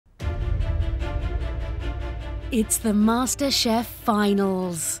It's the MasterChef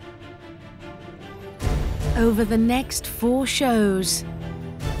Finals. Over the next 4 shows,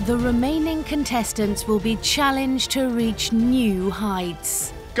 the remaining contestants will be challenged to reach new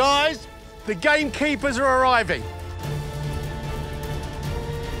heights. Guys, the gamekeepers are arriving.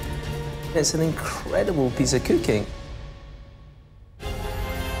 It's an incredible piece of cooking.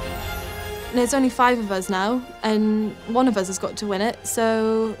 There's only 5 of us now, and one of us has got to win it,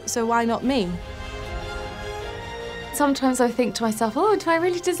 so why not me? Sometimes I think to myself, oh, do I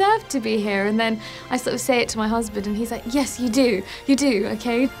really deserve to be here? And then I sort of say it to my husband, and he's like, yes, you do,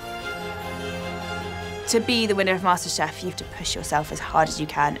 okay? To be the winner of MasterChef, you have to push yourself as hard as you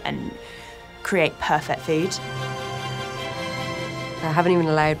can and create perfect food. I haven't even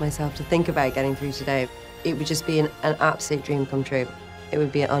allowed myself to think about getting through today. It would just be an absolute dream come true. It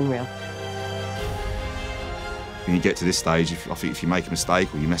would be unreal. When you get to this stage, I think if you make a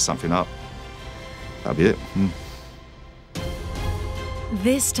mistake or you mess something up, that'll be it.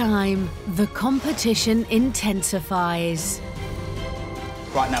 This time, the competition intensifies.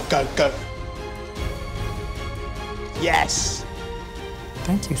 Right now, go. Yes!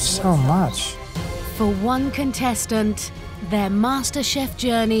 Thank you so much. For one contestant, their MasterChef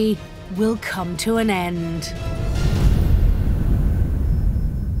journey will come to an end.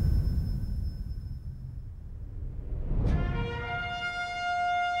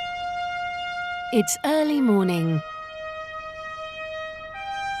 It's early morning,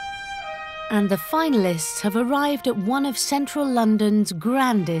 and the finalists have arrived at one of central London's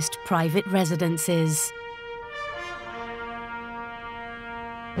grandest private residences.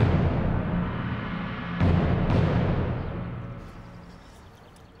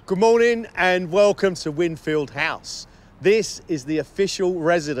 Good morning and welcome to Winfield House. This is the official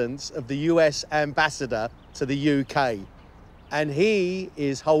residence of the US ambassador to the UK. And he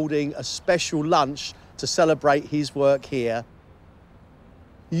is holding a special lunch to celebrate his work here.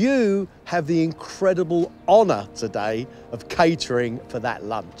 You have the incredible honour today of catering for that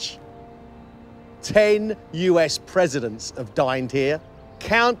lunch. 10 US presidents have dined here,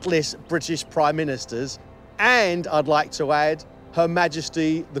 countless British prime ministers, and I'd like to add, Her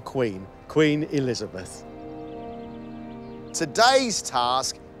Majesty the Queen, Queen Elizabeth. Today's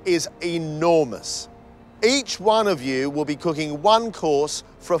task is enormous. Each one of you will be cooking 1 course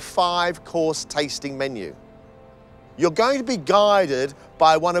for a 5-course tasting menu. You're going to be guided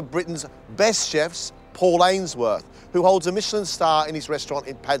by one of Britain's best chefs, Paul Ainsworth, who holds a Michelin star in his restaurant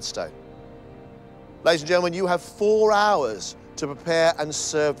in Pastry. Ladies and gentlemen, you have 4 hours to prepare and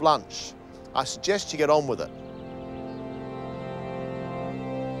serve lunch. I suggest you get on with it.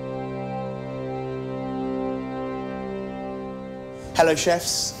 Hello,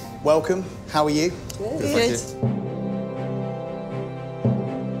 chefs. Welcome. How are you? Good.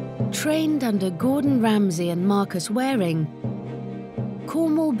 Trained under Gordon Ramsay and Marcus Waring,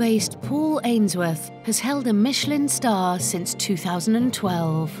 Cornwall-based Paul Ainsworth has held a Michelin star since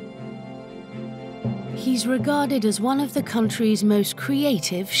 2012. He's regarded as one of the country's most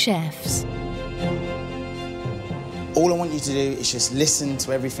creative chefs. All I want you to do is just listen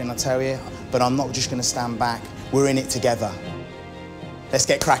to everything I tell you, but I'm not just going to stand back. We're in it together. Let's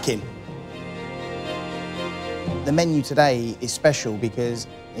get cracking. The menu today is special because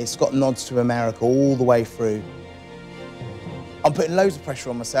it's got nods to America all the way through. I'm putting loads of pressure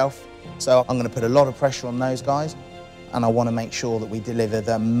on myself, so I'm going to put a lot of pressure on those guys, and I want to make sure that we deliver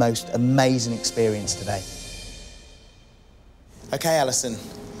the most amazing experience today. Okay, Alison,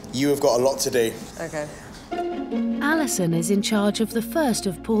 you have got a lot to do. Okay. Alison is in charge of the first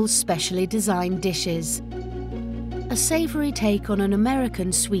of Paul's specially designed dishes. A savoury take on an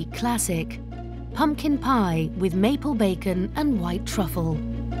American sweet classic, pumpkin pie with maple bacon and white truffle.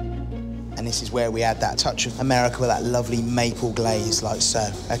 And this is where we add that touch of America with that lovely maple glaze, like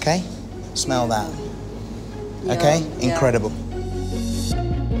so, okay? Smell that. Yeah, okay? yeah. Incredible.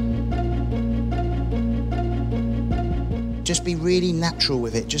 Just be really natural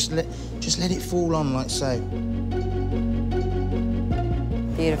with it. Just let it fall on like so.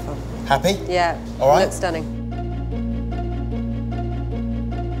 Beautiful. Happy? Yeah. All right. Looks stunning.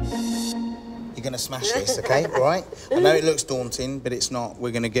 You're gonna smash this, okay? All right? I know it looks daunting, but it's not.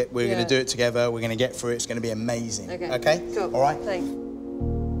 We're gonna do it together. We're gonna get through it. It's gonna be amazing. Okay? Cool. All right? Thanks.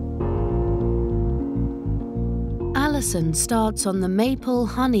 Alison starts on the maple,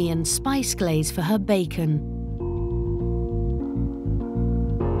 honey and spice glaze for her bacon,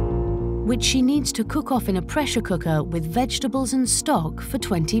 which she needs to cook off in a pressure cooker with vegetables and stock for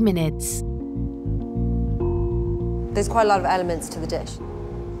 20 minutes. There's quite a lot of elements to the dish.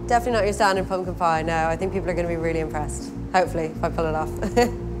 Definitely not your standard pumpkin pie, no. I think people are going to be really impressed, hopefully, if I pull it off.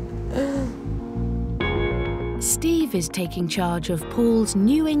 Steve is taking charge of Paul's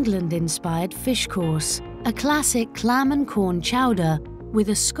New England-inspired fish course, a classic clam and corn chowder with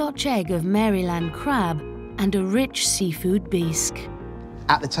a Scotch egg of Maryland crab and a rich seafood bisque.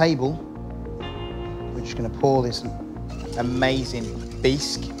 At the table, we're just going to pour this amazing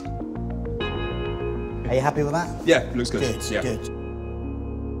bisque. Are you happy with that? Yeah, looks good. Good, yeah. good.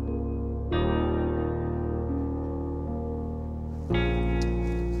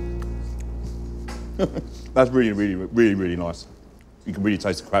 That's really nice. You can really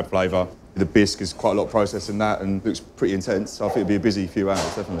taste the crab flavour. The bisque is quite a lot of process in that and looks pretty intense. So I think it'll be a busy few hours,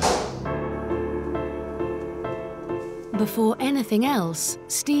 definitely. Before anything else,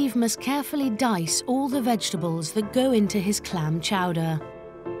 Steve must carefully dice all the vegetables that go into his clam chowder.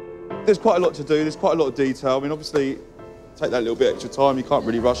 There's quite a lot to do, there's quite a lot of detail. I mean, obviously, take that little bit extra time, you can't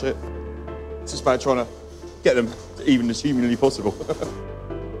really rush it. It's just about trying to get them even as humanly possible.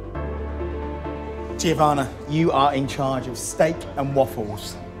 Giovanna, you are in charge of steak and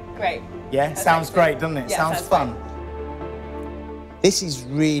waffles. Great. Yeah, sounds great, doesn't it? Yeah, sounds fun. This is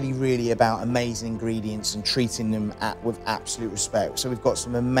really about amazing ingredients and treating them with absolute respect. So we've got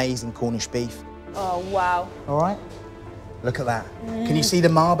some amazing Cornish beef. Oh, wow. All right. Look at that. Can you see the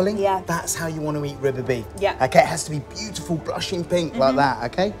marbling? Yeah. That's how you want to eat ribber beef. Yeah. Okay, it has to be beautiful, blushing pink like that,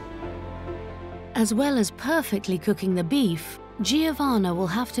 okay? As well as perfectly cooking the beef, Giovanna will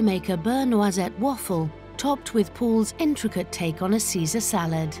have to make a beurre noisette waffle topped with Paul's intricate take on a Caesar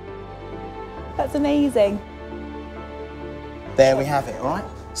salad. That's amazing. There we have it, all right?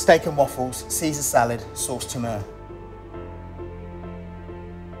 Steak and waffles, Caesar salad, sauce tomate.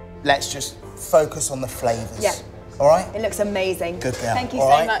 Let's just focus on the flavours. Yeah. All right? It looks amazing. Good girl. Thank you all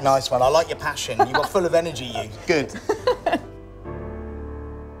so right? much. Nice one. I like your passion. You've got full of energy, you. Good.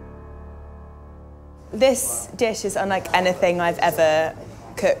 This dish is unlike anything I've ever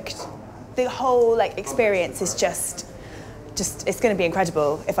cooked. The whole experience is just it's going to be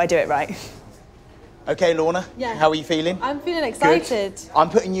incredible if I do it right. Okay, Lorna. Yeah. How are you feeling? I'm feeling excited. Good. I'm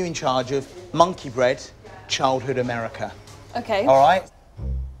putting you in charge of monkey bread, childhood America. Okay. All right?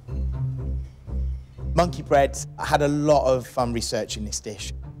 Monkey bread, I had a lot of fun researching this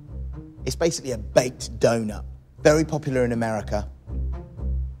dish. It's basically a baked donut, very popular in America.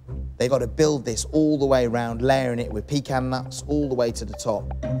 They got to build this all the way around, layering it with pecan nuts all the way to the top.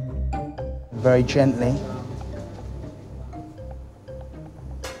 Very gently.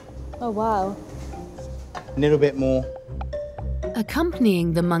 Oh, wow. A little bit more.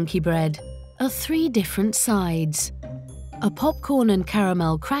 Accompanying the monkey bread are 3 different sides: a popcorn and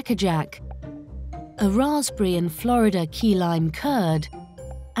caramel crackerjack, a raspberry and Florida key lime curd,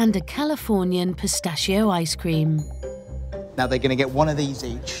 and a Californian pistachio ice cream. Now they're going to get one of these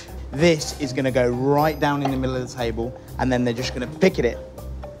each. This is going to go right down in the middle of the table, and then they're just going to pick at it.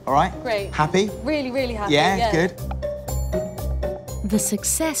 All right? Great. Happy? Really happy. Yeah, good. The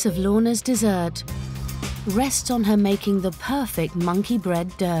success of Lorna's dessert rests on her making the perfect monkey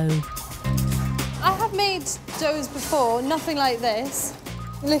bread dough. I have made doughs before, nothing like this.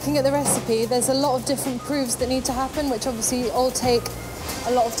 Looking at the recipe, there's a lot of different proofs that need to happen, which obviously all take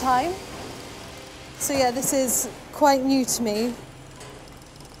a lot of time. So yeah, this is quite new to me.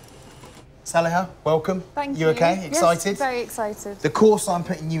 Saliha, welcome. Thank you. You okay? Excited? Yes, very excited. The course I'm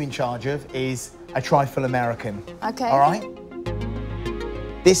putting you in charge of is a Trifle American. Okay. All right?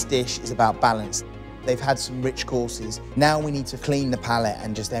 This dish is about balance. They've had some rich courses. Now we need to clean the palate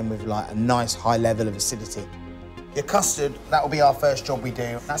and just end with a nice high level of acidity. Your custard, that will be our first job we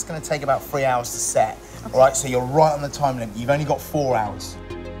do. That's going to take about 3 hours to set. Okay. All right, so you're right on the time limit. You've only got 4 hours.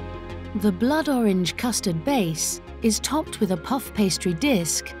 The blood orange custard base is topped with a puff pastry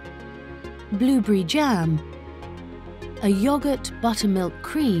disc, blueberry jam, a yogurt buttermilk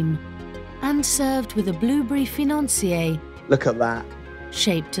cream, and served with a blueberry financier. Look at that.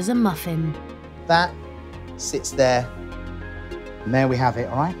 Shaped as a muffin. That sits there, and there we have it,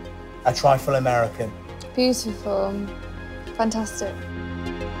 all right? A Trifle American. Beautiful. Fantastic.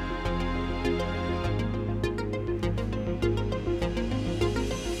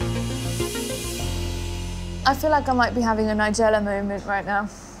 I feel like I might be having a Nigella moment right now.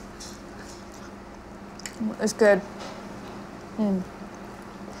 It's good.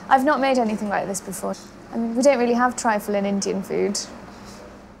 I've not made anything like this before. I mean, we don't really have trifle in Indian food.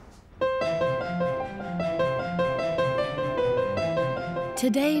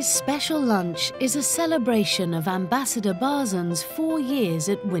 Today's special lunch is a celebration of Ambassador Barzan's 4 years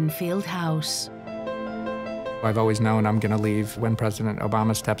at Winfield House. I've always known I'm going to leave when President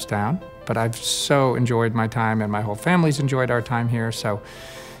Obama steps down, but I've so enjoyed my time and my whole family's enjoyed our time here, so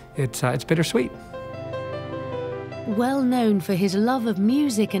it's bittersweet. Well known for his love of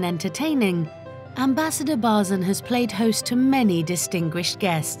music and entertaining, Ambassador Barzan has played host to many distinguished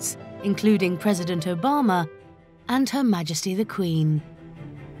guests, including President Obama and Her Majesty the Queen.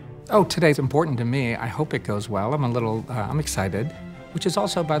 Oh, today's important to me. I hope it goes well. I'm excited, which is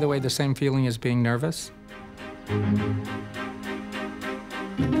also, by the way, the same feeling as being nervous.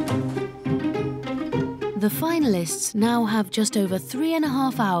 The finalists now have just over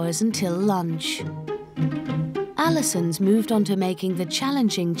 3.5 hours until lunch. Alison's moved on to making the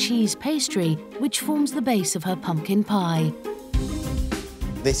challenging cheese pastry, which forms the base of her pumpkin pie.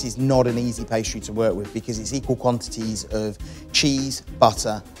 This is not an easy pastry to work with because it's equal quantities of cheese,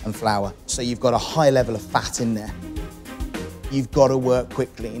 butter and flour. So you've got a high level of fat in there. You've got to work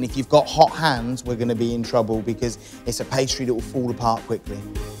quickly, and if you've got hot hands, we're going to be in trouble because it's a pastry that will fall apart quickly.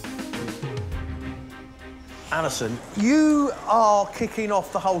 Alison, you are kicking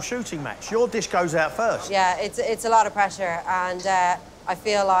off the whole shooting match. Your dish goes out first. Yeah, it's a lot of pressure, and I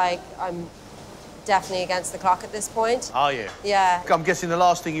feel like I'm definitely against the clock at this point. Are you? Yeah. I'm guessing the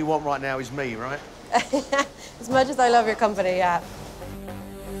last thing you want right now is me, right? As much as I love your company, yeah.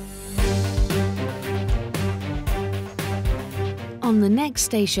 On the next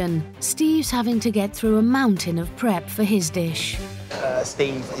station, Steve's having to get through a mountain of prep for his dish.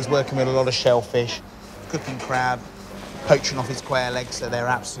 Steve is working with a lot of shellfish, cooking crab, poaching off his quail eggs, so they're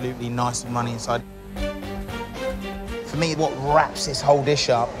absolutely nice and runny inside. For me, what wraps this whole dish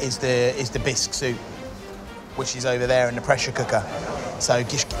up is the bisque soup, which is over there in the pressure cooker. So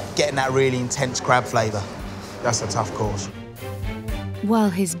just getting that really intense crab flavour, that's a tough course. While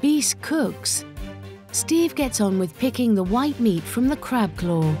his bisque cooks, Steve gets on with picking the white meat from the crab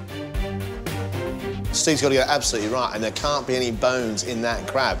claw. Steve's got to get it absolutely right, and there can't be any bones in that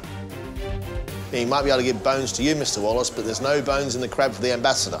crab. He might be able to give bones to you, Mr. Wallace, but there's no bones in the crab for the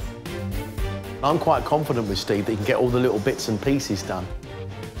ambassador. I'm quite confident with Steve that he can get all the little bits and pieces done.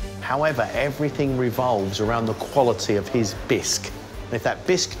 However, everything revolves around the quality of his bisque. And if that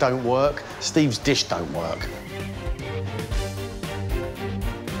bisque don't work, Steve's dish don't work.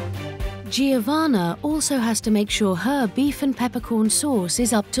 Giovanna also has to make sure her beef and peppercorn sauce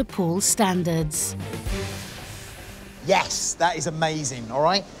is up to Paul's standards. Yes, that is amazing, all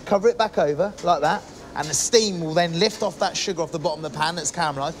right? Cover it back over, like that, and the steam will then lift off that sugar off the bottom of the pan that's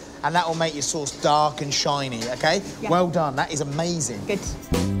caramelised, and that will make your sauce dark and shiny, OK? Yeah. Well done, that is amazing. Good.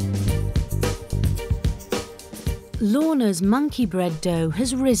 Lorna's monkey bread dough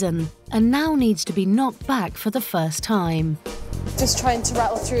has risen and now needs to be knocked back for the first time. Just trying to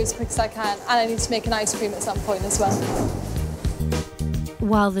rattle through as quick as I can, and I need to make an ice cream at some point as well.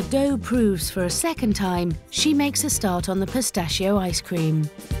 While the dough proves for a second time, she makes a start on the pistachio ice cream.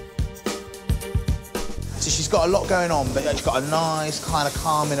 So she's got a lot going on, but she's got a nice, kind of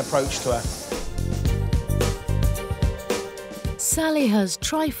calming approach to her. Saliha's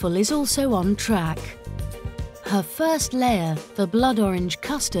trifle is also on track. Her first layer, the blood orange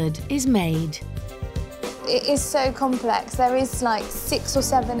custard, is made. It is so complex. There is like 6 or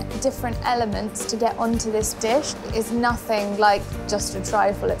 7 different elements to get onto this dish. It's nothing like just a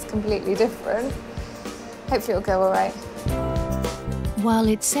trifle, it's completely different. Hopefully it'll go all right. While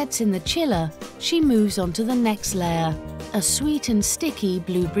it sets in the chiller, she moves on to the next layer, a sweet and sticky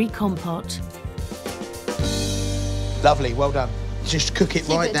blueberry compote. Lovely, well done. Just cook it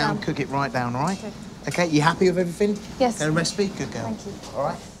right down, down. cook it right down, all right? OK, you happy with everything? Yes. The recipe? Good girl. Thank you. All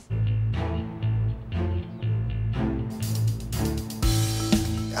right.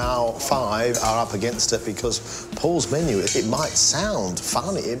 Our 5 are up against it because Paul's menu, it might sound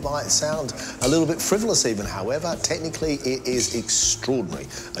funny, it might sound a little bit frivolous even. However, technically it is extraordinary.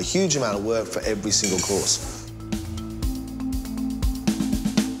 A huge amount of work for every single course.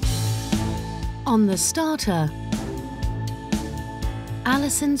 On the starter,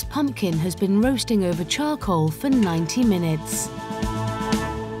 Alison's pumpkin has been roasting over charcoal for 90 minutes.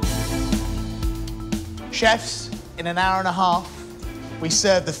 Chefs, in an hour and a half, we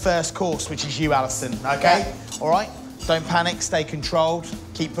serve the first course, which is you, Alison, OK? Yeah. All right? Don't panic, stay controlled,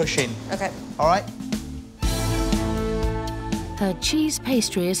 keep pushing. OK. All right? Her cheese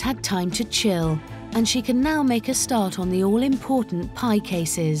pastry has had time to chill, and she can now make a start on the all-important pie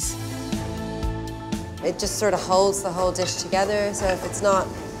cases. It just sort of holds the whole dish together, so if it's not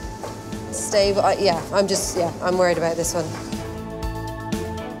stable, I'm worried about this one.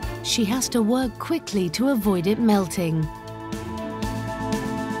 She has to work quickly to avoid it melting.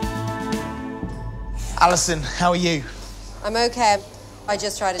 Alison, how are you? I'm OK. I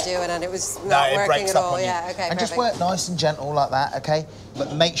just tried to do it and it was not working at all. Yeah, OK, and perfect. just work nice and gentle like that, OK?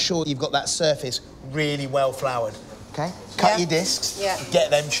 But make sure you've got that surface really well floured, OK? Cut your discs, get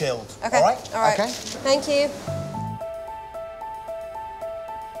them chilled, OK, all right? All right. OK? Thank you.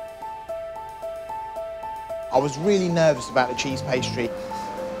 I was really nervous about the cheese pastry.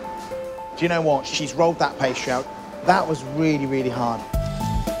 Do you know what? She's rolled that pastry out. That was really, really hard.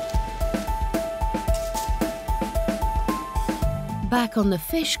 Back on the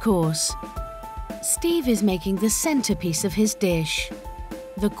fish course, Steve is making the centerpiece of his dish,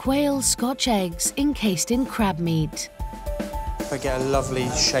 the quail Scotch eggs encased in crab meat. They get a lovely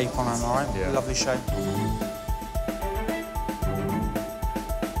shape on them, all right? Yeah. Lovely shape.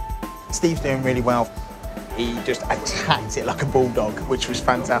 Steve's doing really well. He just attacked it like a bulldog, which was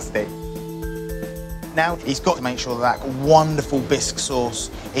fantastic. Now he's got to make sure that wonderful bisque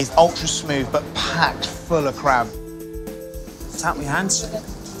sauce is ultra smooth but packed full of crab. Tap your hands.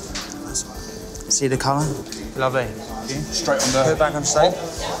 See the colour? Lovely. Straight on there. Put it back on side.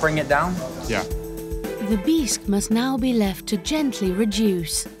 Bring it down. Yeah. The bisque must now be left to gently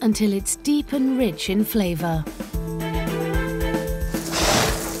reduce until it's deep and rich in flavour.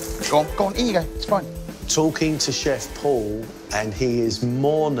 Go on, here you go, it's fine. Talking to Chef Paul, and he is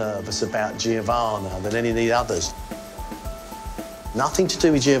more nervous about Giovanna than any of the others. Nothing to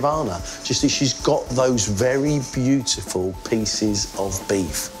do with Giovanna, just that she's got those very beautiful pieces of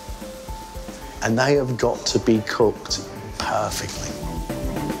beef. And they have got to be cooked perfectly.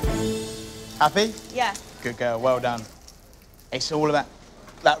 Happy? Yeah. Good girl, well done. It's all of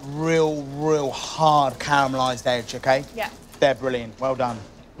that real hard caramelised edge, OK? Yeah. They're brilliant, well done.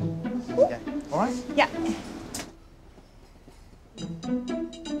 Yeah. All right? Yeah.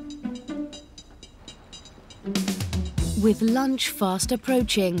 With lunch fast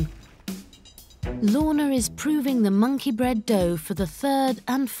approaching, Lorna is proving the monkey bread dough for the third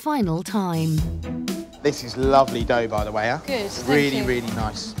and final time. This is lovely dough, by the way, huh? Good, thank Really, you. really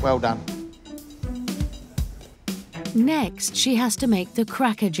nice. Well done. Next, she has to make the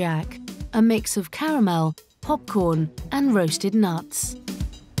Cracker Jack, a mix of caramel, popcorn and roasted nuts.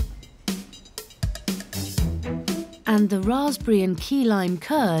 And the raspberry and key lime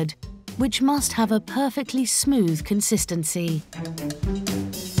curd, which must have a perfectly smooth consistency.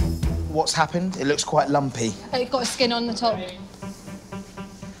 What's happened? It looks quite lumpy. It's got a skin on the top.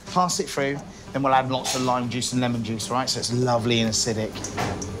 Pass it through, then we'll add lots of lime juice and lemon juice, right? So it's lovely and acidic.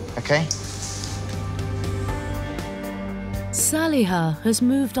 OK? Saliha has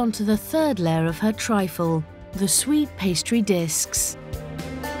moved on to the third layer of her trifle, the sweet pastry discs.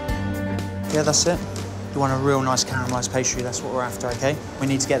 Yeah, that's it. You want a real nice caramelised pastry, that's what we're after, OK? We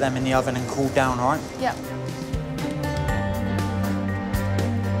need to get them in the oven and cool down, all right? Yep.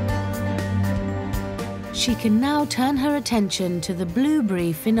 She can now turn her attention to the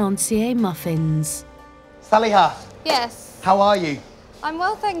blueberry financier muffins. Saliha, Yes. how are you? I'm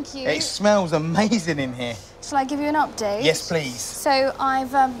well, thank you. It smells amazing in here. Shall I give you an update? Yes, please. So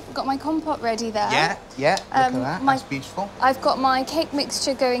I've got my compote ready there. Yeah, look at that. That's beautiful. I've got my cake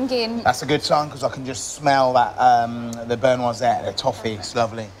mixture going in. That's a good sign because I can just smell that, the beurre noisette, the toffee. It's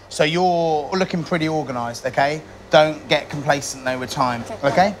lovely. So you're looking pretty organised, OK? Don't get complacent though with time,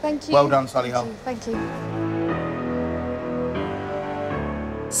 OK? Thank you. Well done, Saliha. Thank you.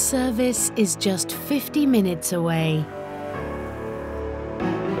 Service is just 50 minutes away.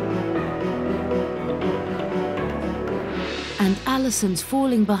 And Alison's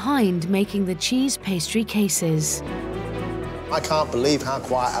falling behind making the cheese pastry cases. I can't believe how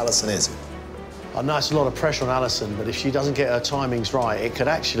quiet Alison is. I know it's a lot of pressure on Alison, but if she doesn't get her timings right, it could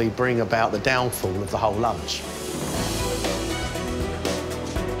actually bring about the downfall of the whole lunch.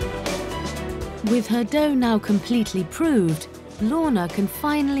 With her dough now completely proved, Lorna can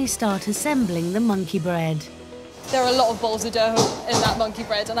finally start assembling the monkey bread. There are a lot of balls of dough in that monkey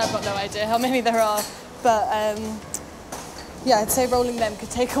bread, and I've got no idea how many there are. But yeah, I'd say rolling them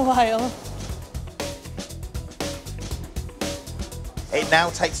could take a while. It now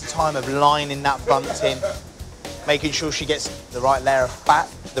takes the time of lining that bunting, making sure she gets the right layer of fat,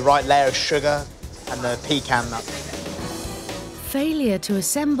 the right layer of sugar, and the pecan nut. Failure to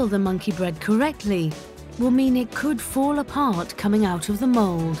assemble the monkey bread correctly will mean it could fall apart coming out of the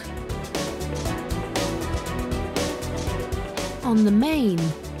mould. On the main,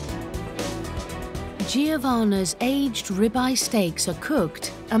 Giovanna's aged ribeye steaks are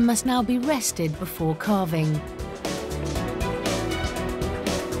cooked and must now be rested before carving.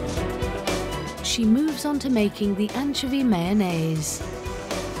 She moves on to making the anchovy mayonnaise.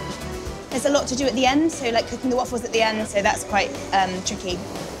 There's a lot to do at the end, so like cooking the waffles at the end, so that's quite tricky.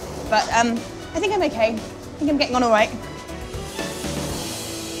 But I think I'm okay. I think I'm getting on all right.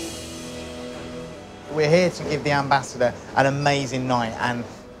 We're here to give the ambassador an amazing night, and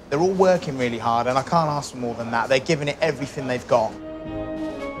they're all working really hard, and I can't ask for more than that. They're giving it everything they've got.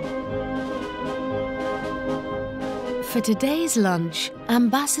 For today's lunch,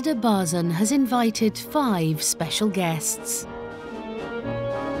 Ambassador Barzan has invited 5 special guests.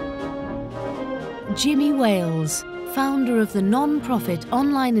 Jimmy Wales, founder of the non-profit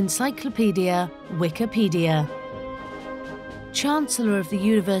online encyclopedia Wikipedia. Chancellor of the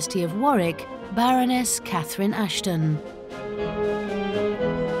University of Warwick, Baroness Catherine Ashton.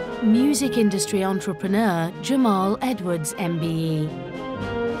 Music industry entrepreneur Jamal Edwards, MBE.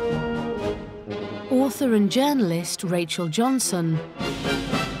 Author and journalist Rachel Johnson.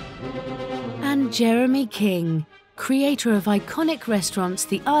 And Jeremy King, creator of iconic restaurants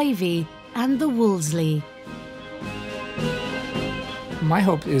The Ivy and the Wolseley. My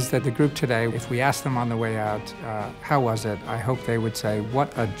hope is that the group today, if we ask them on the way out, how was it? I hope they would say,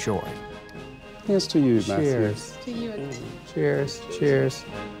 what a joy. Here's to you, Matthew. Cheers. To you and Cheers, cheers.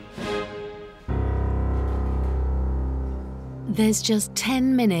 There's just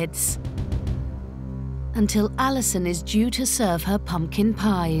 10 minutes until Alison is due to serve her pumpkin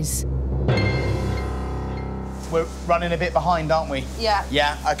pies. We're running a bit behind, aren't we? Yeah.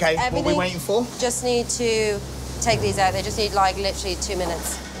 Yeah, OK. What are we waiting for? Just need to take these out. They just need, like, literally 2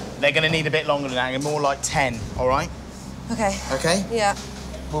 minutes. They're going to need a bit longer than that, more like 10, all right? OK. OK? Yeah.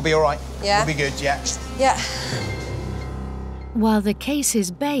 We'll be all right. Yeah. We'll be good, yeah. Yeah. While the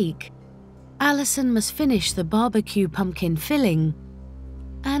cases bake, Alison must finish the barbecue pumpkin filling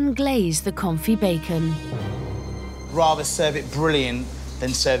and glaze the confit bacon. Rather serve it brilliant than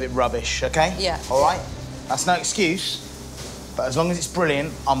serve it rubbish, OK? Yeah. All right? That's no excuse, but as long as it's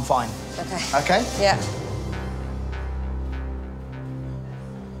brilliant, I'm fine. OK. OK? Yeah.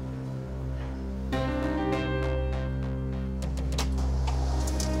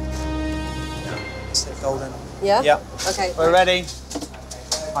 Stay golden. Yeah? Yep. OK. We're ready.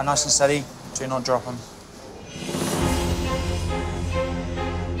 Right, nice and steady. Do not drop them.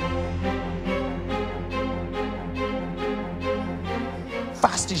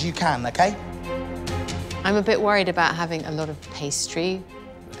 Fast as you can, OK? I'm a bit worried about having a lot of pastry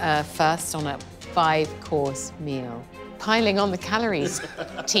first on a 5-course meal. Piling on the calories,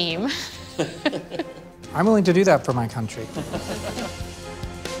 team. I'm willing to do that for my country.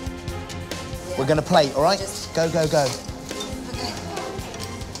 We're going to plate, all right? Go, go, go. OK.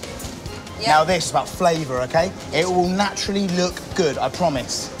 Yeah. Now this is about flavour, OK? It will naturally look good, I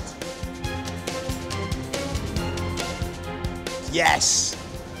promise. Yes.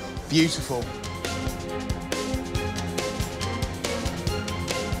 Beautiful.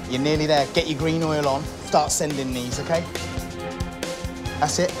 You're nearly there. Get your green oil on. Start sending these, OK?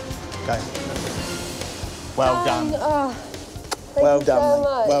 That's it. Go. Well done. Oh, well you done, so mate.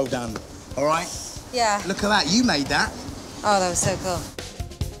 much. Well done. All right? Yeah. Look at that. You made that. Oh, that was so cool.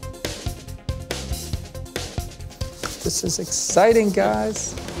 This is exciting,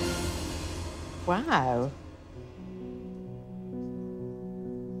 guys. Wow.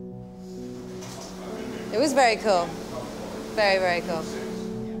 It was very cool. Very, very cool.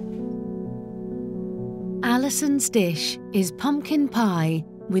 Alison's dish is pumpkin pie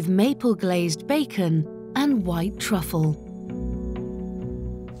with maple glazed bacon and white truffle.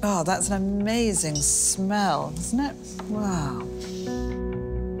 Oh, that's an amazing smell, isn't it? Wow.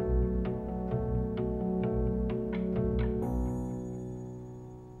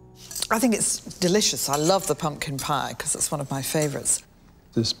 I think it's delicious. I love the pumpkin pie because it's one of my favourites.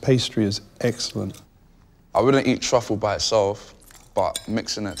 This pastry is excellent. I wouldn't eat truffle by itself, but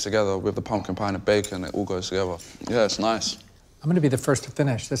mixing it together with the pumpkin pie and the bacon, it all goes together. Yeah, it's nice. I'm going to be the first to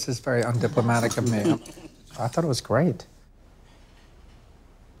finish. This is very undiplomatic of me. I thought it was great.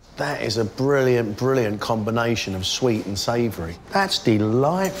 That is a brilliant, brilliant combination of sweet and savoury. That's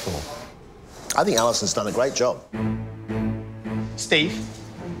delightful. I think Alison's done a great job. Steve,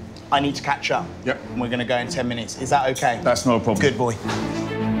 I need to catch up. Yep. And we're going to go in 10 minutes. Is that OK? That's not a problem. Good boy.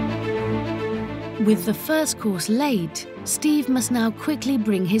 With the first course late, Steve must now quickly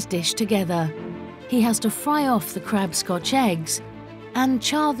bring his dish together. He has to fry off the crab Scotch eggs and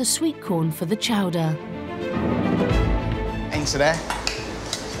char the sweet corn for the chowder. Into there.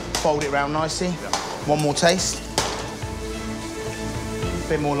 Fold it round nicely. Yep. One more taste.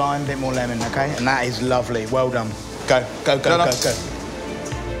 Bit more lime, bit more lemon, OK? And that is lovely. Well done. Go, go, go, go, go.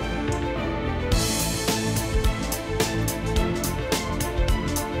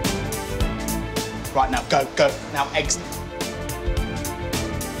 Right, now, go, go. Now, eggs.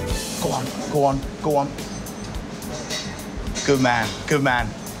 Go on, go on, go on. Good man, good man.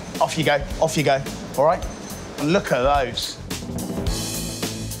 Off you go, all right? And look at those.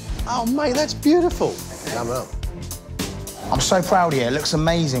 Oh, mate, that's beautiful. I'm so proud of you. It looks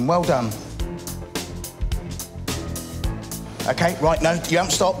amazing. Well done. OK, right, no, you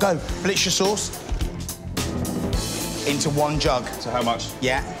haven't stopped. Go. Blitz your sauce. into one jug. So how much?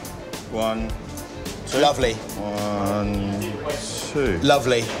 Yeah. 1, 2. Lovely. 1, 2.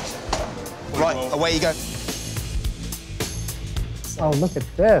 Lovely. Right, away you go. Oh, look at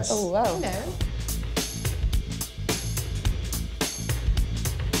this. Oh, wow. Hello.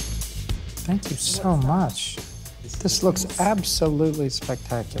 Thank you so much. This looks absolutely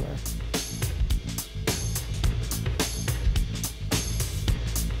spectacular.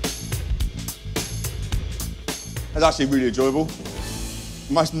 It's actually really enjoyable.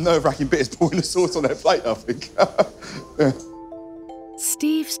 The most nerve-wracking bit is pouring the sauce on their plate, I think. Yeah.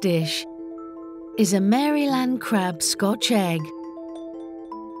 Steve's dish is a Maryland crab Scotch egg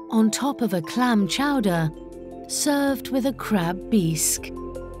on top of a clam chowder served with a crab bisque.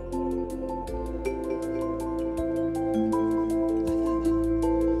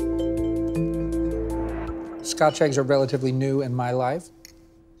 Scotch eggs are relatively new in my life.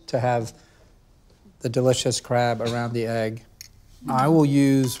 To have the delicious crab around the egg, I will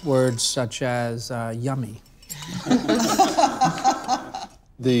use words such as yummy.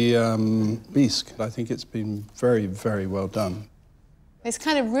 The Bisque, I think it's been very, very well done. It's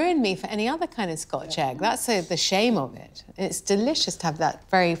kind of ruined me for any other kind of Scotch egg. That's the shame of it. It's delicious to have that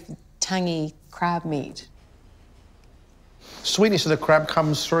very tangy crab meat. Sweetness of the crab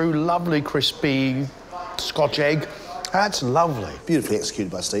comes through, lovely crispy Scotch egg. That's lovely. Beautifully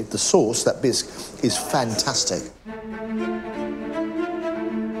executed by Steve. The sauce, that bisque, is fantastic.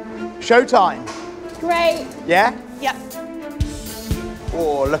 Showtime. Great. Yeah? Yep.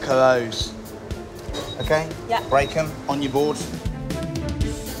 Oh, look at those. Okay? Yeah. Break them on your board.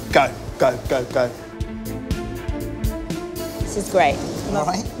 Go, go, go, go. This is great.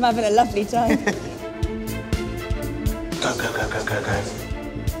 I'm having a lovely time. Go, go, go, go, go, go.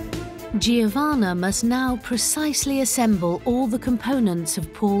 Giovanna must now precisely assemble all the components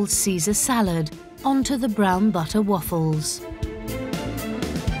of Paul's Caesar salad onto the brown butter waffles.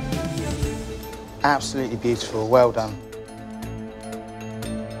 Absolutely beautiful, well done.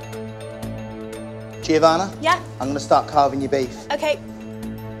 Giovanna? Yeah? I'm going to start carving your beef. Okay.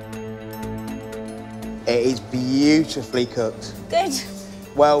 It is beautifully cooked. Good.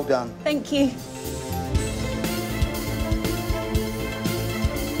 Well done. Thank you.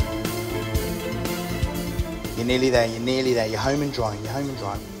 You're nearly there, you're nearly there. You're home and dry, you're home and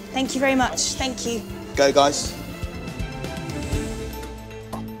dry. Thank you very much. Thank you. Go, guys.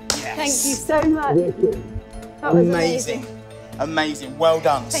 Yes. Thank you so much. That was amazing. Amazing. Well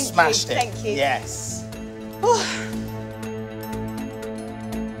done. Thank Smashed you. it. Thank you. Yes.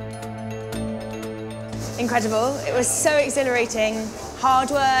 Incredible. It was so exhilarating,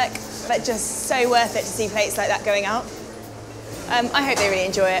 hard work, but just so worth it to see plates like that going out. I hope they really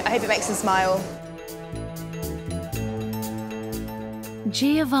enjoy it. I hope it makes them smile.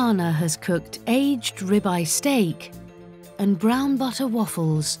 Giovanna has cooked aged ribeye steak and brown butter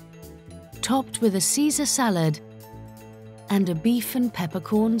waffles, topped with a Caesar salad and a beef and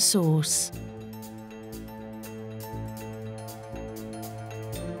peppercorn sauce.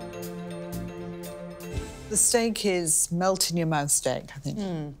 The steak is melt in your mouth steak, I think.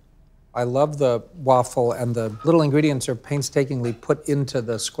 I love the waffle, and the little ingredients are painstakingly put into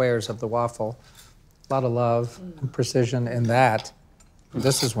the squares of the waffle. A lot of love and precision in that.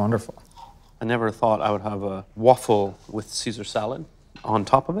 This is wonderful. I never thought I would have a waffle with Caesar salad on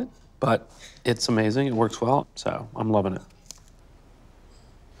top of it, but it's amazing. It works well, so I'm loving it.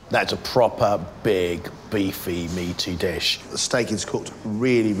 That's a proper, big, beefy, meaty dish. The steak is cooked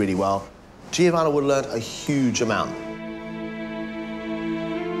really, really well. Giovanna would have learned a huge amount.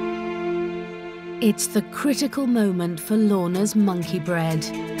 It's the critical moment for Lorna's monkey bread.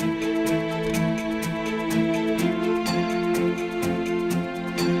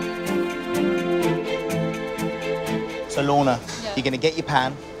 So, Lorna, you're going to get your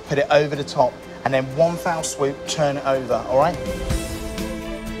pan, put it over the top, and then one foul swoop, turn it over, all right?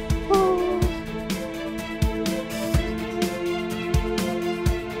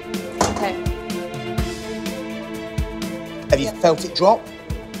 Okay. Have you felt it drop?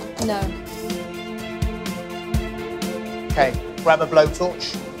 No. Okay, grab a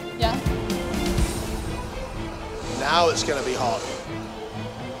blowtorch. Yeah. Now it's going to be hot.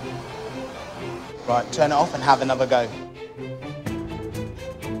 Right, turn it off and have another go.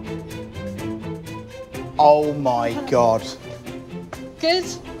 Oh my God. Good.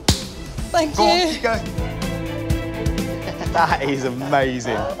 Thank Go you. on, keep going. That is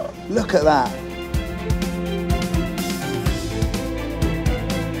amazing. Look at that.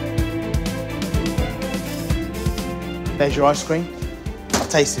 There's your ice cream. I've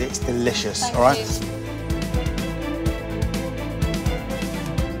tasted it, it's delicious, all right?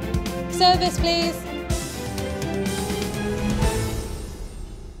 Service, please.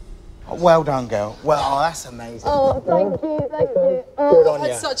 Well done, girl. Well, oh, that's amazing. Oh, thank you, thank you. Oh, Good on I've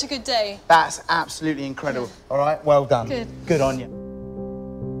had you. such a good day. That's absolutely incredible. All right, well done. Good. Good on you.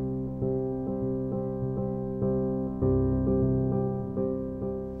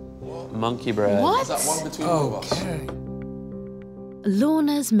 Monkey bread. What? Is that one between all of us?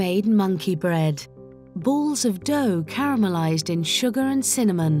 Lorna's made monkey bread. Balls of dough caramelised in sugar and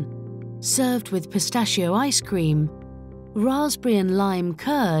cinnamon, served with pistachio ice cream, raspberry and lime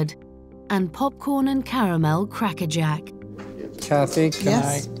curd, and popcorn and caramel Cracker Jack. Kathy, can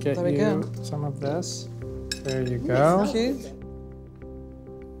Yes, I get there we you go. some of this? There you go. Thank you.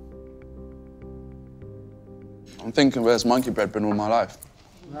 I'm thinking, where's monkey bread been all my life?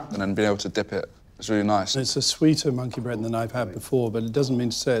 And then being able to dip it, it's really nice. It's a sweeter monkey bread than I've had before, but it doesn't mean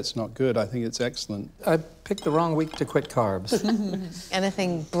to say it's not good. I think it's excellent. I picked the wrong week to quit carbs.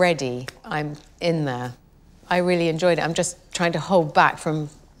 Anything bready, I'm in there. I really enjoyed it. I'm just trying to hold back from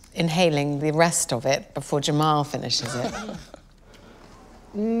inhaling the rest of it before Jamal finishes it.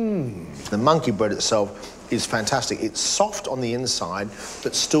 The monkey bread itself is fantastic. It's soft on the inside,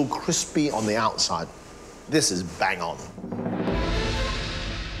 but still crispy on the outside. This is bang on.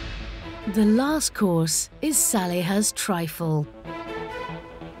 The last course is Saliha's Trifle.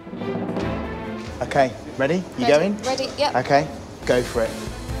 Okay, ready? You Ready, going? ready, yep. Okay, go for it.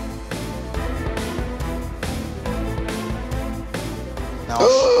 Now,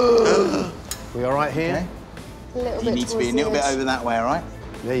 We all right here? A little you bit need to be a towards little the bit edge. over that way, all right?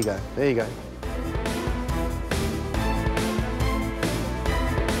 There you go, there you go.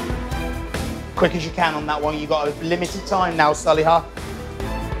 Quick as you can on that one. You've got a limited time now, Saliha.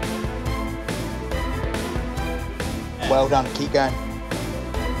 Well done, keep going.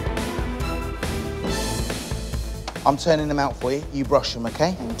 I'm turning them out for you. You brush them,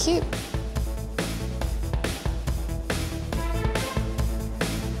 okay? Thank you.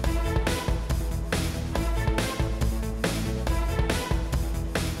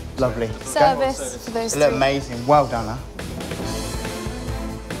 Lovely. Service for those They look three. amazing. Well done, huh?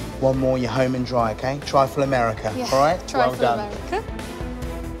 One more, you're home and dry, okay? Trifle America, Yeah, all right? Trifle well done. America.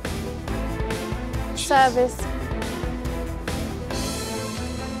 Service.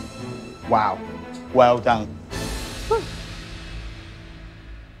 Wow. Well done.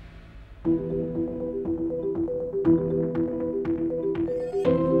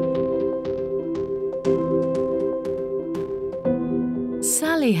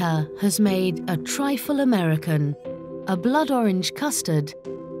 Saliha has made a Trifle American, a blood orange custard,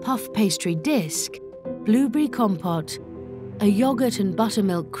 puff pastry disc, blueberry compote, a yogurt and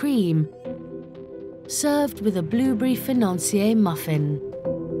buttermilk cream, served with a blueberry financier muffin.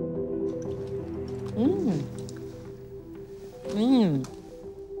 Mmm. Mmm.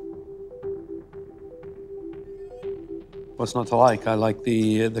 What's not to like? I like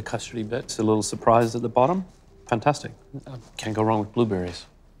the custardy bits, a little surprise at the bottom. Fantastic. Can't go wrong with blueberries.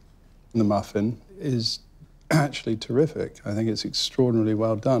 The muffin is actually terrific. I think it's extraordinarily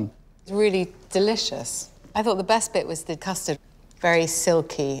well done. It's really delicious. I thought the best bit was the custard. Very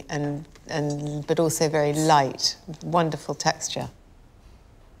silky and but also very light. Wonderful texture.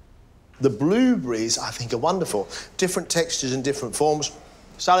 The blueberries, I think, are wonderful. Different textures and different forms.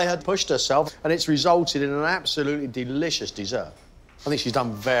 Sally had pushed herself, and it's resulted in an absolutely delicious dessert. I think she's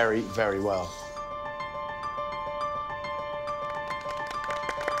done very, very well.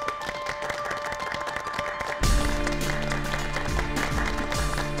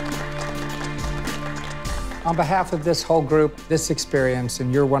 On behalf of this whole group, this experience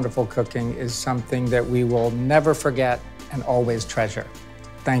and your wonderful cooking is something that we will never forget and always treasure.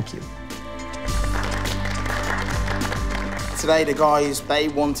 Thank you. Today, the guys, they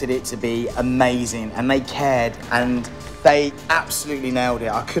wanted it to be amazing and they cared and they absolutely nailed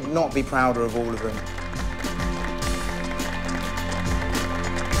it. I could not be prouder of all of them.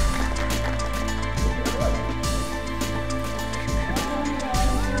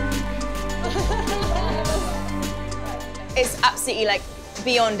 It's absolutely like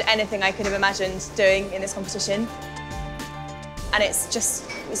beyond anything I could have imagined doing in this competition. And it's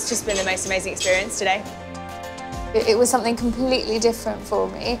just been the most amazing experience today. It was something completely different for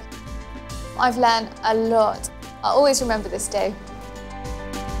me. I've learned a lot. I'll always remember this day.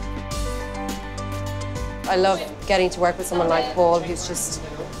 I love getting to work with someone like Paul, who's just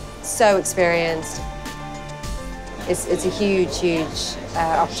so experienced. It's a huge, huge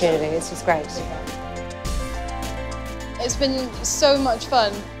opportunity. It's just great. It's been so much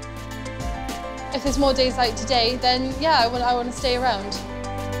fun. If there's more days like today, then yeah, I want to stay around.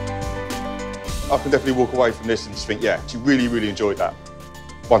 I can definitely walk away from this and just think, yeah, she really, really enjoyed that.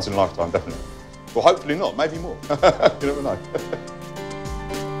 Once in a lifetime, definitely. Well, hopefully not, maybe more. You never know.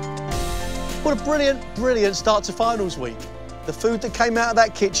 What a brilliant, brilliant start to finals week. The food that came out of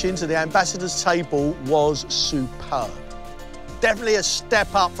that kitchen to the ambassador's table was superb. Definitely a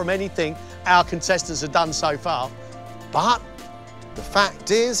step up from anything our contestants have done so far. But the fact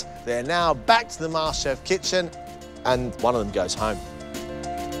is, they're now back to the MasterChef kitchen and one of them goes home.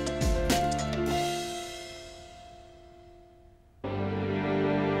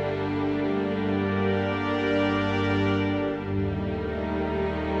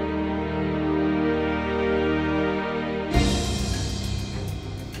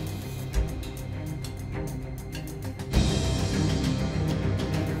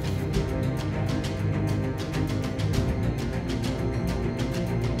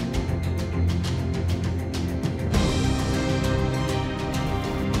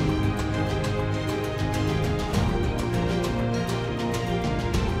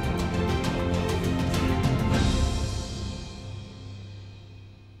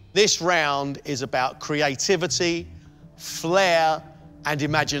 This round is about creativity, flair, and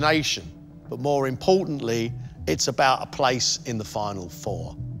imagination. But more importantly, it's about a place in the final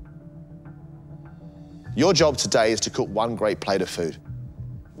four. Your job today is to cook one great plate of food,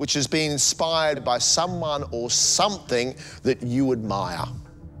 which has been inspired by someone or something that you admire.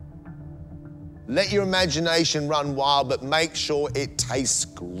 Let your imagination run wild, but make sure it tastes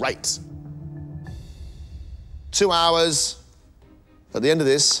great. 2 hours. At the end of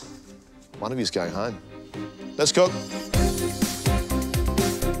this, one of you's going home. Let's cook.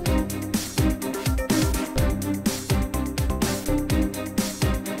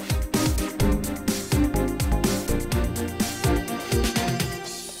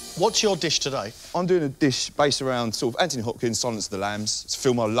 What's your dish today? I'm doing a dish based around sort of Anthony Hopkins' Silence of the Lambs. It's a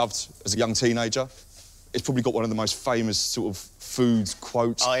film I loved as a young teenager. It's probably got one of the most famous sort of food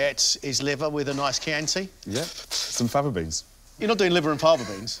quotes. I ate his liver with a nice Chianti. Yeah, some fava beans. You're not doing liver and fava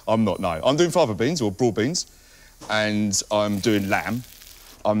beans? I'm not, no. I'm doing fava beans, or broad beans, and I'm doing lamb.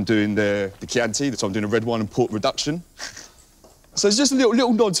 I'm doing the Chianti, so I'm doing a red wine and pork reduction. So it's just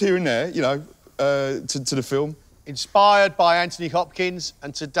little nods here and there, you know, to the film. Inspired by Anthony Hopkins,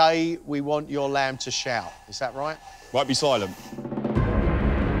 and today we want your lamb to shout. Is that right? Won't be silent.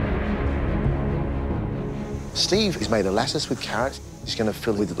 Steve has made a lettuce with carrot. He's going to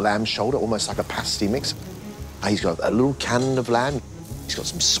fill it with lamb shoulder, almost like a pasty mix. He's got a little cannon of lamb. He's got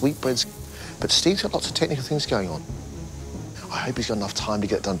some sweetbreads. But Steve's got lots of technical things going on. I hope he's got enough time to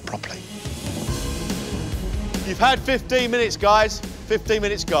get it done properly. You've had 15 minutes, guys. 15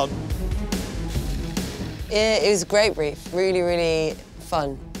 minutes gone. It was a great brief, really, really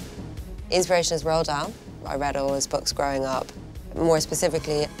fun. Inspiration has rolled down. I read all his books growing up, more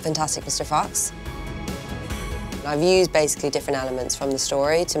specifically, Fantastic Mr. Fox. I've used basically different elements from the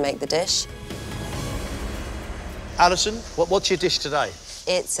story to make the dish. Alison, what's your dish today?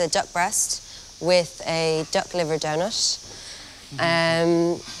 It's a duck breast with a duck liver donut,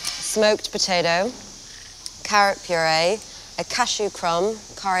 smoked potato, carrot puree, a cashew crumb,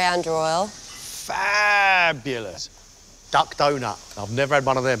 coriander oil. Fabulous. Duck donut. I've never had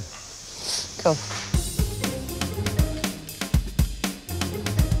one of them. Cool.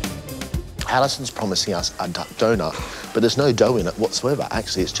 Alison's promising us a duck donut, but there's no dough in it whatsoever.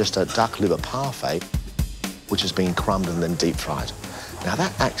 Actually, it's just a duck liver parfait, which has been crumbed and then deep fried. Now,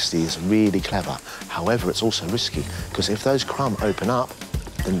 that actually is really clever. However, it's also risky, because if those crumbs open up,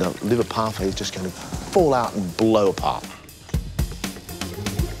 then the liver parfait is just going to fall out and blow apart.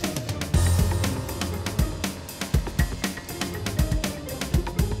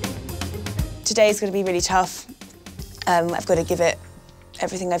 Today's going to be really tough. I've got to give it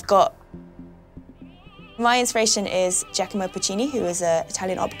everything I've got. My inspiration is Giacomo Puccini, who is an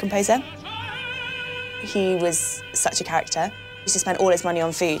Italian opera composer. He was such a character. He used to spend all his money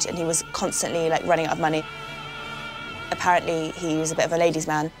on food, and he was constantly running out of money. Apparently, he was a bit of a ladies'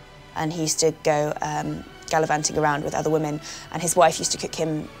 man, and he used to go gallivanting around with other women, and his wife used to cook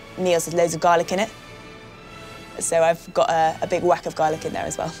him meals with loads of garlic in it. So I've got a big whack of garlic in there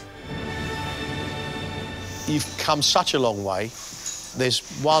as well. You've come such a long way. There's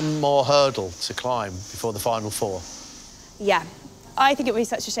one more hurdle to climb before the final four. Yeah, I think it would be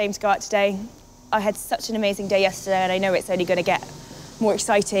such a shame to go out today. I had such an amazing day yesterday, and I know it's only going to get more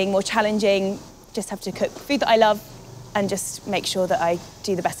exciting, more challenging. Just have to cook food that I love and just make sure that I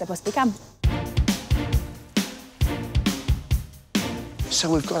do the best I possibly can.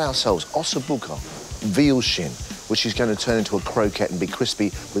 So we've got ourselves ossobuco, veal shin, which is going to turn into a croquette and be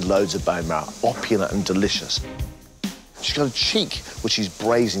crispy with loads of bone marrow, opulent and delicious. She's got a cheek, which is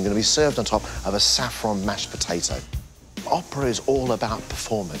braising, going to be served on top of a saffron mashed potato. Opera is all about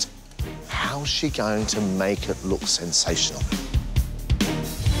performance. How's she going to make it look sensational?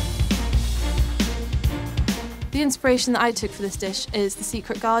 The inspiration that I took for this dish is The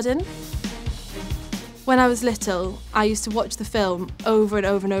Secret Garden. When I was little, I used to watch the film over and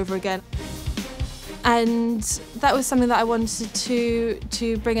over and over again. And that was something that I wanted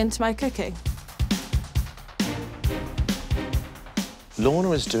to bring into my cooking.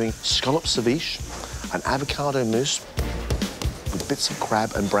 Lorna is doing scallop ceviche, an avocado mousse with bits of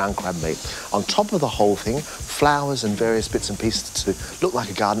crab and brown crab meat. On top of the whole thing, flowers and various bits and pieces to look like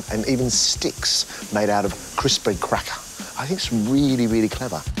a garden, and even sticks made out of crisp bread cracker. I think it's really, really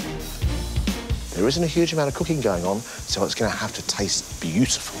clever. There isn't a huge amount of cooking going on, so it's going to have to taste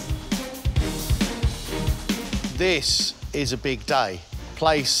beautiful. This is a big day.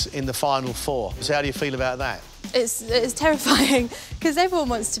 Place in the final four. So how do you feel about that? It's terrifying because everyone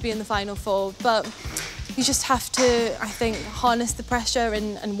wants to be in the final four, but you just have to, I think, harness the pressure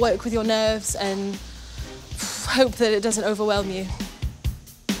and work with your nerves and hope that it doesn't overwhelm you.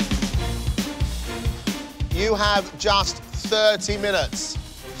 You have just 30 minutes.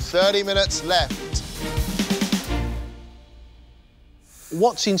 30 minutes left.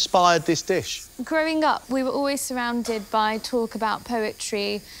 What's inspired this dish? Growing up, we were always surrounded by talk about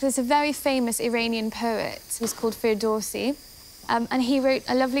poetry. There's a very famous Iranian poet, he's called Firdausi, and he wrote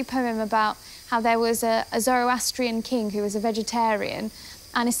a lovely poem about how there was a Zoroastrian king who was a vegetarian,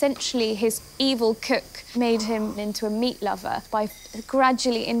 and essentially his evil cook made him into a meat lover by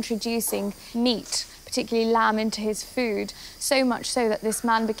gradually introducing meat, particularly lamb, into his food, so much so that this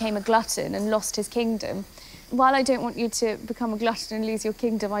man became a glutton and lost his kingdom. While I don't want you to become a glutton and lose your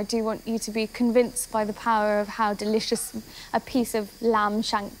kingdom, I do want you to be convinced by the power of how delicious a piece of lamb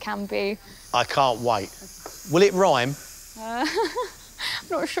shank can be. I can't wait. Will it rhyme? I'm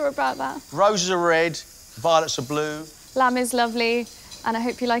not sure about that. Roses are red, violets are blue. Lamb is lovely, and I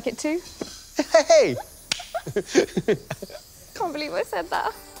hope you like it too. Hey! Can't believe I said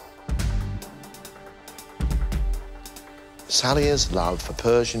that. Salia's love for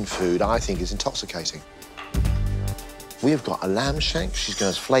Persian food, I think, is intoxicating. We have got a lamb shank. She's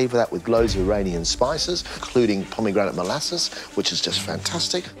going to flavour that with loads of Iranian spices, including pomegranate molasses, which is just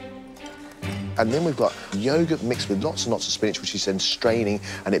fantastic. And then we've got yoghurt mixed with lots and lots of spinach, which she's then straining,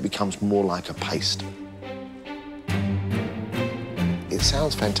 and it becomes more like a paste. It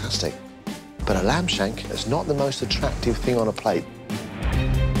sounds fantastic, but a lamb shank is not the most attractive thing on a plate.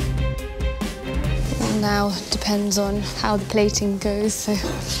 Well, now it depends on how the plating goes, so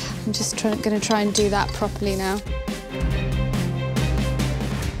I'm just going to try and do that properly now.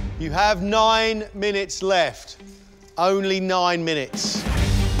 You have 9 minutes left. Only 9 minutes.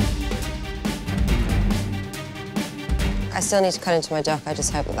 I still need to cut into my duck. I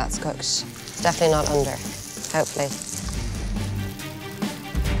just hope that that's cooked. It's definitely not under, hopefully.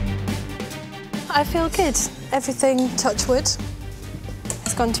 I feel good. Everything, touch wood,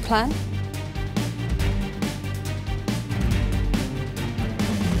 has gone to plan.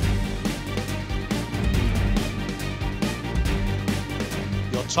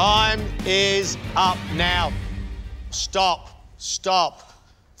 Your time is up now. Stop. Stop.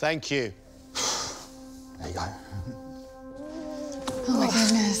 Thank you. There you go. Oh my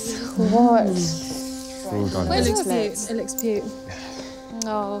goodness. What? It looks cute. It looks cute.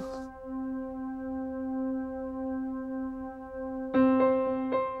 Oh.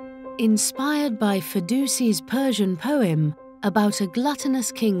 Inspired by Firdausi's Persian poem about a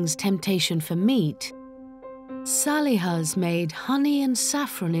gluttonous king's temptation for meat, Saliha's made honey and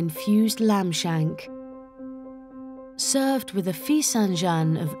saffron-infused lamb shank, served with a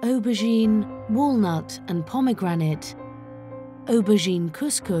fisanjan of aubergine, walnut and pomegranate, aubergine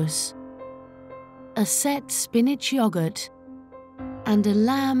couscous, a set spinach yogurt, and a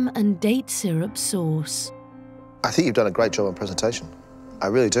lamb and date syrup sauce. I think you've done a great job on presentation. I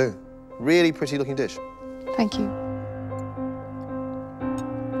really do. Really pretty looking dish. Thank you.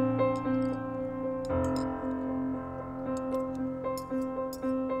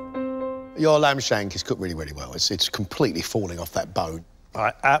 Your lamb shank is cooked really, really well. It's completely falling off that bone.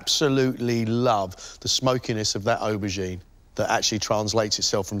 I absolutely love the smokiness of that aubergine that actually translates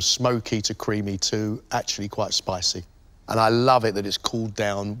itself from smoky to creamy to actually quite spicy. And I love it that it's cooled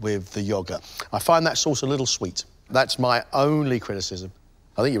down with the yoghurt. I find that sauce a little sweet. That's my only criticism.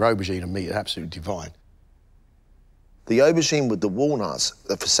 I think your aubergine and meat are absolutely divine. The aubergine with the walnuts,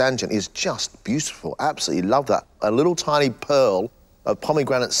 the fisanjan, is just beautiful. Absolutely love that. A little tiny pearl of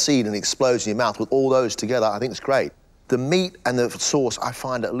pomegranate seed and explodes in your mouth with all those together. I think it's great. The meat and the sauce, I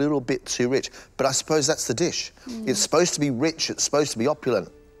find it a little bit too rich, but I suppose that's the dish. It's supposed to be rich, it's supposed to be opulent,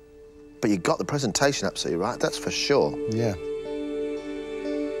 but you got the presentation absolutely right, that's for sure. Yeah.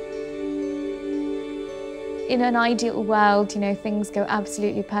 In an ideal world, you know, things go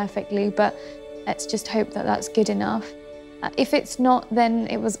absolutely perfectly, but Let's just hope that that's good enough. If it's not, then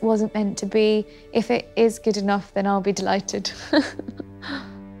it wasn't meant to be. If it is good enough, then I'll be delighted.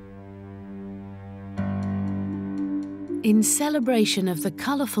 In celebration of the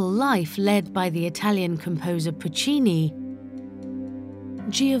colourful life led by the Italian composer Puccini,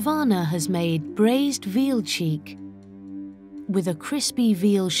 Giovanna has made braised veal cheek with a crispy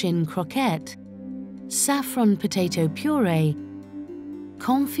veal shin croquette, saffron potato puree,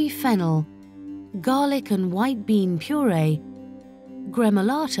 confit fennel, garlic and white bean puree,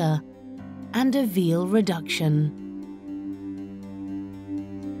 gremolata, and a veal reduction.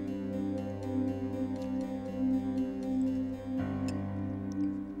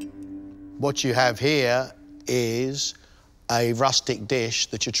 What you have here is a rustic dish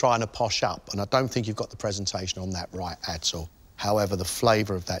that you're trying to posh up, and I don't think you've got the presentation on that right at all. However, the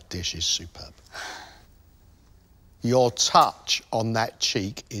flavour of that dish is superb. Your touch on that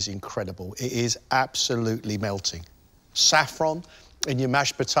cheek is incredible. It is absolutely melting. Saffron in your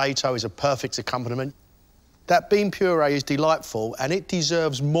mashed potato is a perfect accompaniment. That bean puree is delightful, and it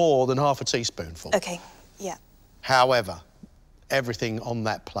deserves more than half a teaspoonful. Okay, yeah. However, everything on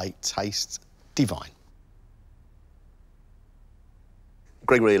that plate tastes divine.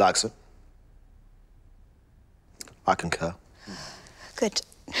 Greg really likes it. I concur. Good.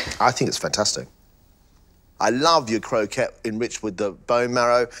 I think it's fantastic. I love your croquette enriched with the bone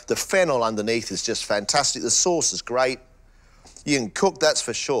marrow. The fennel underneath is just fantastic. The sauce is great. You can cook, that's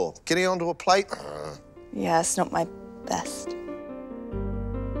for sure. Getting onto a plate? Yeah, it's not my best.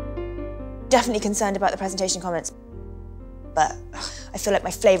 Definitely concerned about the presentation comments, but I feel like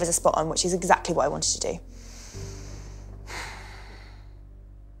my flavours are spot on, which is exactly what I wanted to do.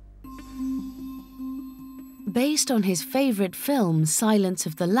 Based on his favourite film, Silence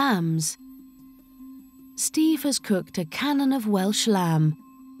of the Lambs, Steve has cooked a cannon of Welsh lamb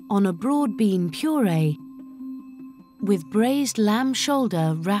on a broad bean puree with braised lamb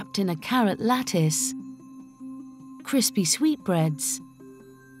shoulder wrapped in a carrot lattice, crispy sweetbreads,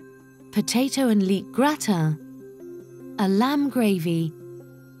 potato and leek gratin, a lamb gravy,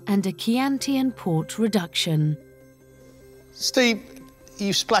 and a Chianti and port reduction. Steve,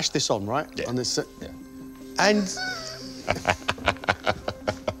 you splashed this on, right? Yeah. On this, yeah. And...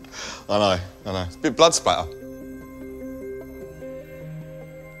 I know. It's a bit blood splatter.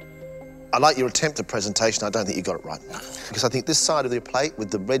 I like your attempt at presentation. I don't think you got it right. Because I think this side of your plate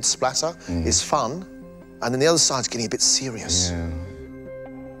with the red splatter is fun, and then the other side's getting a bit serious. Yeah.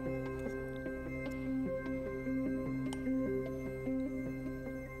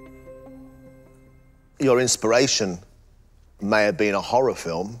 Your inspiration may have been a horror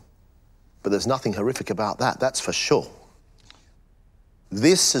film, but there's nothing horrific about that, that's for sure.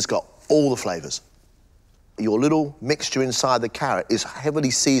 This has got all the flavours. Your little mixture inside the carrot is heavily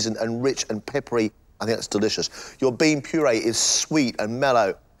seasoned and rich and peppery. I think that's delicious. Your bean puree is sweet and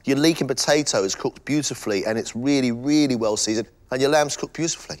mellow. Your leek and potato is cooked beautifully, and it's really, really well seasoned, and your lamb's cooked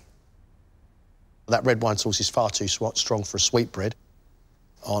beautifully. That red wine sauce is far too strong for a sweetbread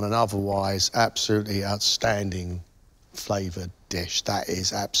on an otherwise absolutely outstanding flavoured dish. That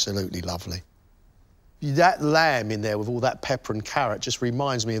is absolutely lovely. That lamb in there with all that pepper and carrot just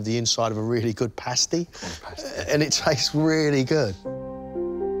reminds me of the inside of a really good pasty. And it tastes really good. A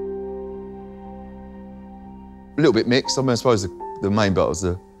little bit mixed. I mean, I suppose the main part was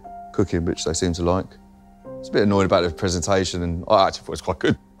the cooking, which they seem to like. It's a bit annoyed about the presentation, and I actually thought it was quite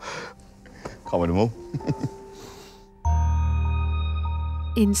good. Can't win them all.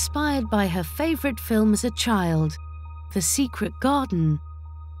 Inspired by her favourite film as a child, The Secret Garden,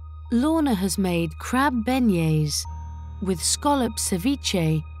 Lorna has made crab beignets with scallop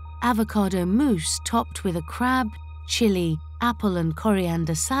ceviche, avocado mousse topped with a crab, chilli, apple and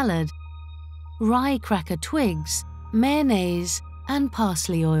coriander salad, rye cracker twigs, mayonnaise and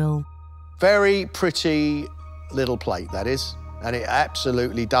parsley oil. Very pretty little plate, that is. And it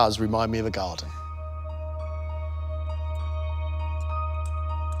absolutely does remind me of a garden.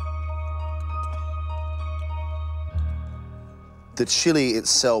 The chilli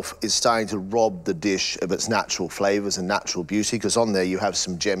itself is starting to rob the dish of its natural flavours and natural beauty, because on there you have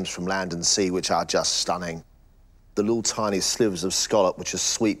some gems from land and sea which are just stunning. The little tiny slivers of scallop, which are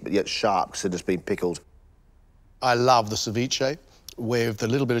sweet but yet sharp because they've just been pickled. I love the ceviche with the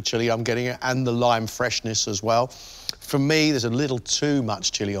little bit of chilli I'm getting and the lime freshness as well. For me, there's a little too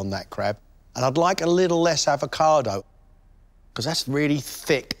much chilli on that crab, and I'd like a little less avocado, because that's really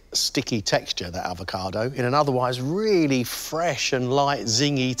thick, sticky texture, that avocado, in an otherwise really fresh and light,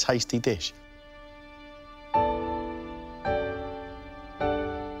 zingy, tasty dish.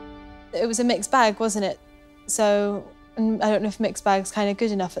 It was a mixed bag, wasn't it? So I don't know if mixed bag's kind of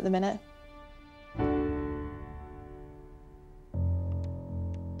good enough at the minute.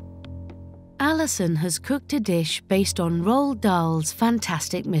 Alison has cooked a dish based on Roald Dahl's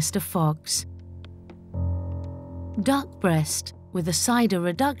Fantastic Mr. Fox. Duck breast with a cider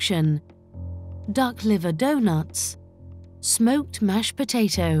reduction, duck liver donuts, smoked mashed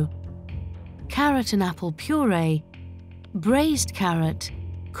potato, carrot and apple puree, braised carrot,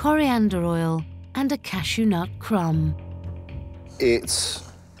 coriander oil, and a cashew nut crumb. It's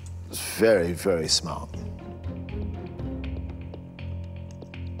very, very smart.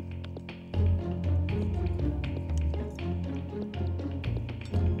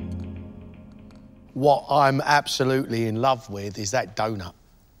 What I'm absolutely in love with is that donut.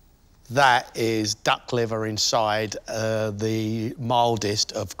 That is duck liver inside the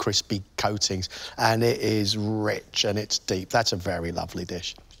mildest of crispy coatings, and it is rich and it's deep. That's a very lovely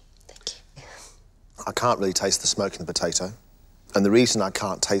dish. I can't really taste the smoke in the potato, and the reason I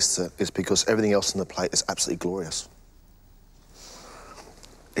can't taste it is because everything else on the plate is absolutely glorious.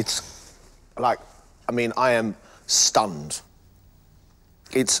 It's like, I mean, I am stunned.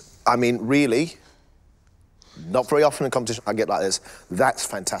 It's, I mean, really, not very often in a competition I get like this. That's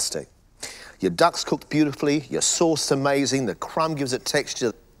fantastic. Your duck's cooked beautifully, your sauce is amazing, the crumb gives it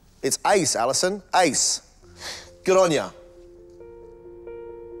texture. It's ace, Alison, ace. Good on ya.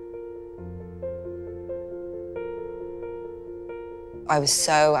 I was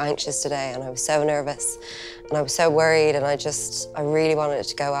so anxious today and I was so nervous and I was so worried and I really wanted it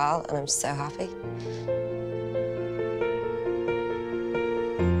to go well and I'm so happy.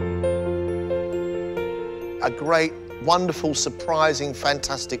 A great, wonderful, surprising,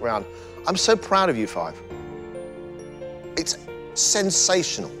 fantastic round. I'm so proud of you five. It's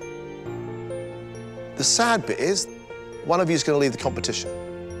sensational. The sad bit is, one of you is going to leave the competition.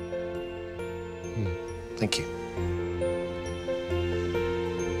 Thank you.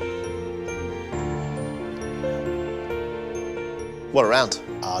 What a round.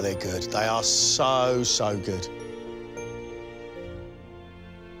 Oh, they're good. They are so, so good.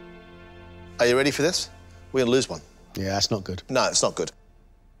 Are you ready for this? We're going to lose one. Yeah, that's not good. No, it's not good.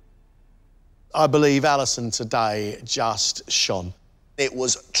 I believe Alison today just shone. It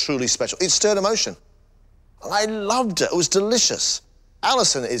was truly special. It stirred emotion. I loved it. It was delicious.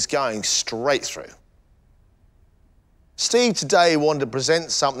 Alison is going straight through. Steve today wanted to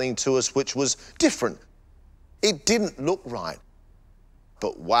present something to us which was different. It didn't look right,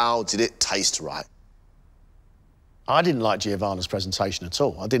 but wow, did it taste right. I didn't like Giovanna's presentation at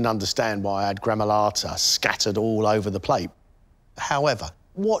all. I didn't understand why I had gremolata scattered all over the plate. However,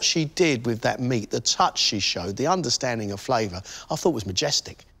 what she did with that meat, the touch she showed, the understanding of flavour, I thought was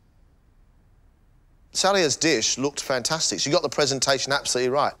majestic. Salia's dish looked fantastic. She got the presentation absolutely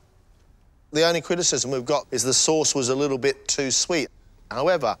right. The only criticism we've got is the sauce was a little bit too sweet.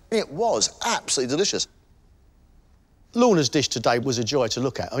 However, it was absolutely delicious. Lorna's dish today was a joy to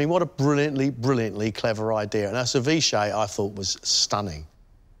look at. I mean, what a brilliantly, brilliantly clever idea. And her ceviche, I thought, was stunning.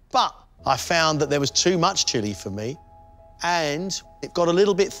 But I found that there was too much chilli for me, and it got a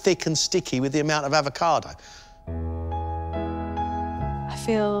little bit thick and sticky with the amount of avocado. I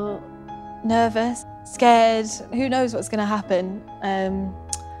feel nervous, scared. Who knows what's going to happen?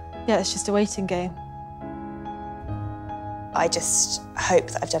 Yeah, it's just a waiting game. I just hope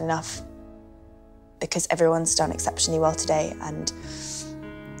that I've done enough, because everyone's done exceptionally well today, and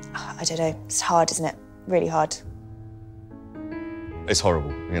I don't know, it's hard, isn't it? Really hard. It's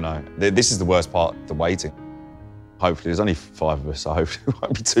horrible, you know. This is the worst part, the waiting. Hopefully, there's only 5 of us, so hopefully it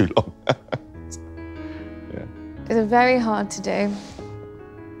won't be too long. Yeah. It's very hard to do.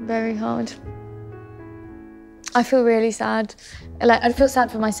 Very hard. I feel really sad. Like, I'd feel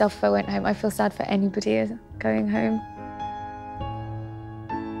sad for myself if I went home. I feel sad for anybody going home.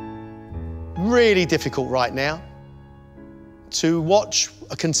 Really difficult right now to watch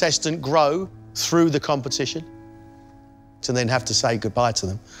a contestant grow through the competition, to then have to say goodbye to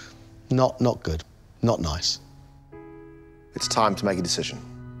them. Not good, not nice. It's time to make a decision.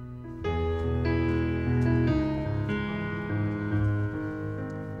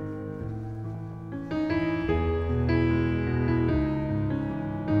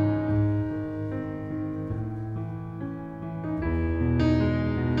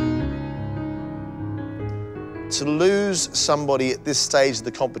 To lose somebody at this stage of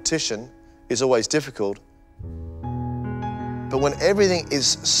the competition is always difficult. But when everything is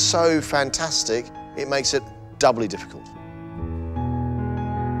so fantastic, it makes it doubly difficult.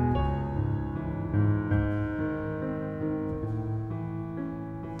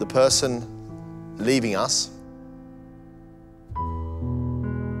 The person leaving us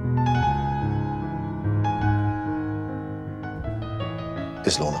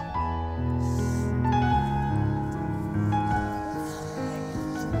is Lorna.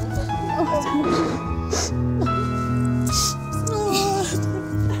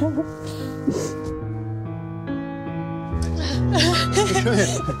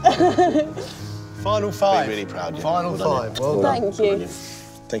 Final five. Really proud of you. Final five. Well done. Thank you.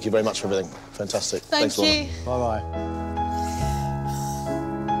 Thank you very much for everything. Fantastic. Thank Thanks, you. Lorna. Bye-bye.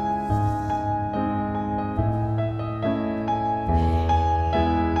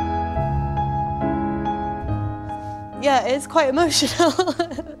 Yeah, it's quite emotional.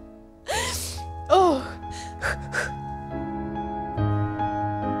 Oh.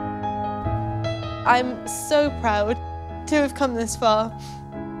 I'm so proud to have come this far.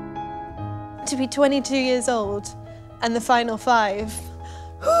 To be 22 years old and the final five.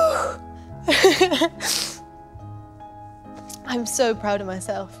 I'm so proud of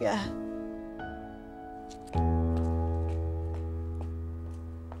myself, yeah.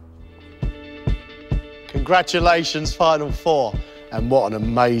 Congratulations, Final Four. And what an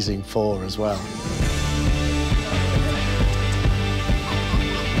amazing four as well.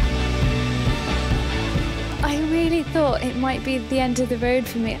 I really thought it might be the end of the road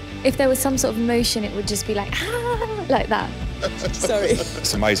for me. If there was some sort of emotion, it would just be like, ah, like that. Sorry.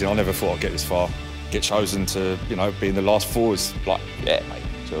 It's amazing. I never thought I'd get this far. Get chosen to, you know, be in the last four is like, yeah, mate.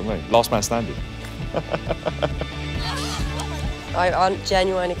 Do you know what I mean? Last man standing. I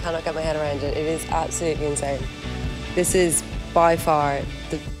genuinely cannot get my head around it. It is absolutely insane. This is by far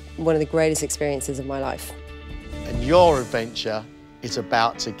one of the greatest experiences of my life. And your adventure is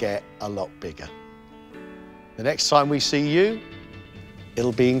about to get a lot bigger. The next time we see you,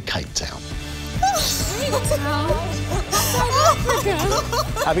 it'll be in Cape Town.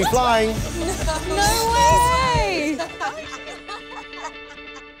 Happy flying. No way!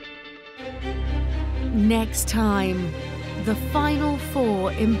 Next time, the Final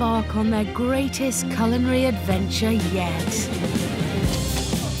Four embark on their greatest culinary adventure yet.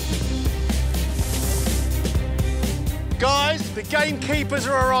 Guys, the gamekeepers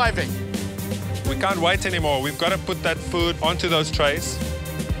are arriving. We can't wait anymore. We've got to put that food onto those trays.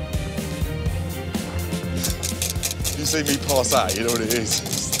 You see me pass out, you know what it is.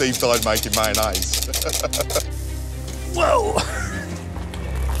 Steve died making mayonnaise. Whoa!